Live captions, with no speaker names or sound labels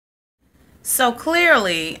So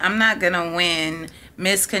clearly, I'm not going to win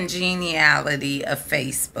Miss Congeniality of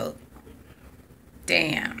Facebook.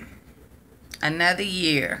 Damn. Another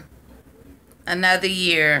year. Another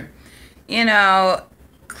year.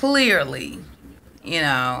 Clearly,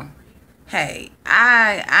 hey,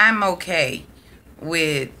 I'm okay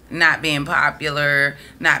with not being popular,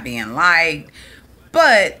 not being liked,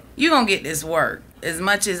 but you're going to get this work. As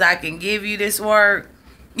much as I can give you this work,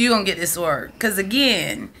 you're going to get this work. Because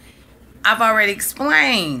again, I've already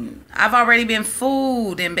explained. I've already been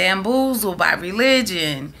fooled and bamboozled by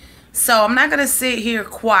religion. So I'm not going to sit here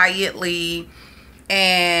quietly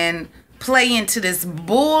and play into this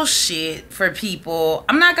bullshit for people.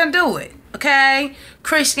 I'm not going to do it. Okay?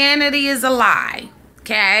 Christianity is a lie.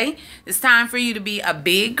 Okay? It's time for you to be a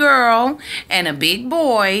big girl and a big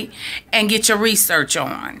boy and get your research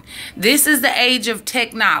on. This is the age of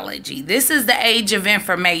technology. This is the age of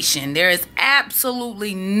information. There is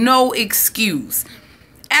absolutely no excuse.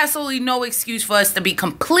 Absolutely no excuse for us to be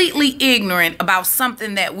completely ignorant about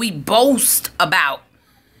something that we boast about.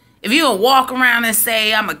 If you don't walk around and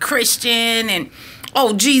say, I'm a Christian and,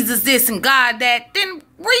 oh, Jesus this and God that, then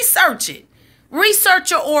research it.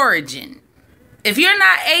 Research your origin. If you're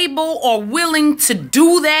not able or willing to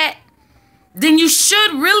do that, then you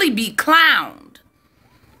should really be clowned.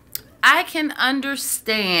 I can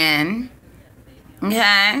understand,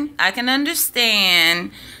 okay? I can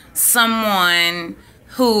understand someone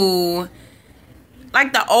who,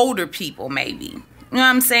 like the older people maybe, you know what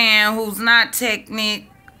I'm saying, who's not technically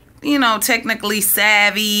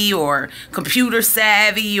savvy or computer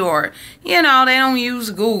savvy, or, they don't use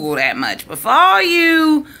Google that much. But for all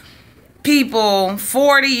you people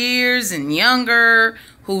 40 years and younger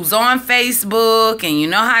who's on Facebook and you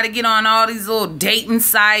know how to get on all these little dating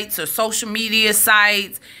sites or social media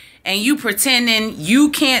sites, and you pretending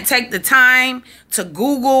you can't take the time to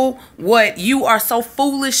Google what you are so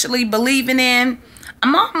foolishly believing in,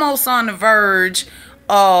 I'm almost on the verge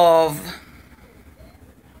of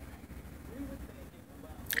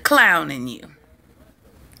clowning you.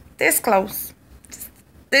 This close.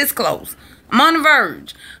 This close. I'm on the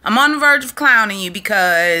verge. I'm on the verge of clowning you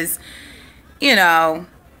because,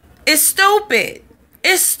 it's stupid.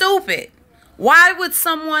 It's stupid. Why would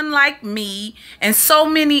someone like me and so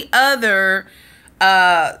many other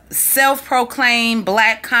self-proclaimed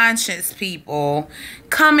black conscious people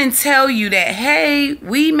come and tell you that, hey,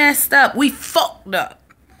 we messed up. We fucked up.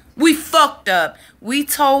 We fucked up. We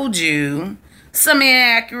told you some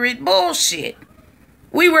inaccurate bullshit.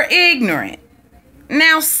 We were ignorant.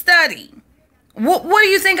 Now study. What do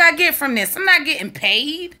you think I get from this? I'm not getting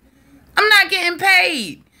paid. I'm not getting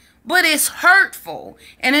paid. But it's hurtful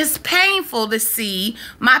and it's painful to see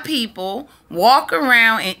my people walk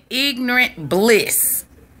around in ignorant bliss.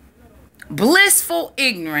 Blissful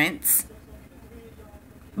ignorance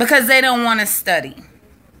because they don't want to study.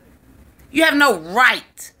 You have no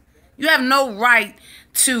right. You have no right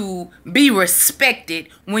to be respected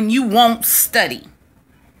when you won't study.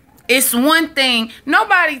 It's one thing.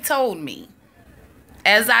 Nobody told me.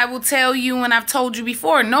 As I will tell you and I've told you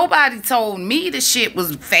before, nobody told me the shit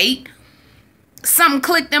was fake. Something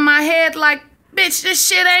clicked in my head like, bitch, this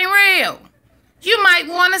shit ain't real. You might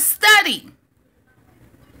want to study.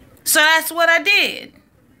 So that's what I did.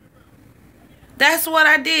 That's what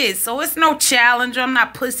I did. So it's no challenge. I'm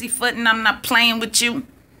not pussyfooting. I'm not playing with you.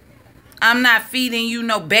 I'm not feeding you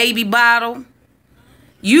no baby bottle.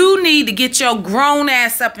 You need to get your grown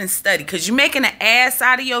ass up and study, because you're making an ass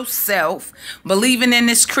out of yourself believing in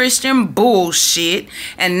this Christian bullshit.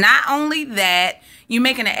 And not only that, you're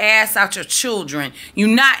making an ass out your children. You're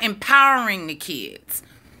not empowering the kids.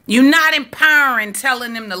 You're not empowering,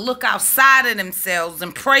 telling them to look outside of themselves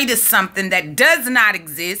and pray to something that does not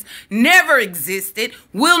exist, never existed,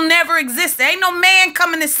 will never exist. There ain't no man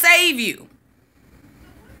coming to save you.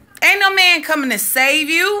 Ain't no man coming to save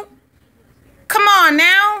you. Come on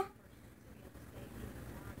now.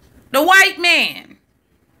 The white man.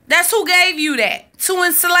 That's who gave you that. To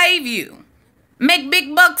enslave you. Make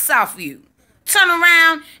big bucks off you. Turn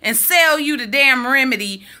around and sell you the damn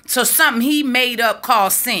remedy to something he made up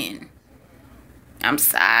called sin. I'm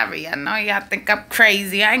sorry. I know y'all think I'm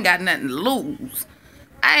crazy. I ain't got nothing to lose.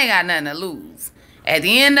 I ain't got nothing to lose. At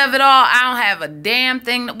the end of it all, I don't have a damn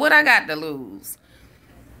thing. What I got to lose?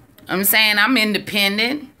 I'm saying I'm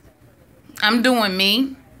independent. I'm doing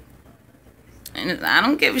me. And I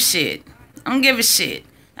don't give a shit. I don't give a shit.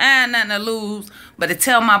 I had nothing to lose but to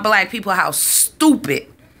tell my black people how stupid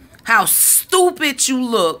you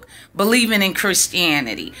look believing in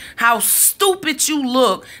Christianity. How stupid you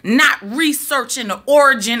look not researching the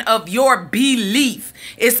origin of your belief.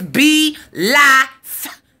 It's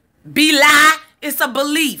be-life. Be lie. It's a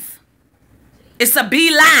belief. It's a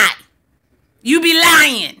be lie. You be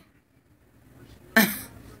lying.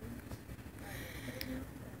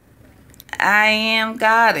 I am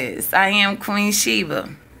Goddess. I am Queen Sheba.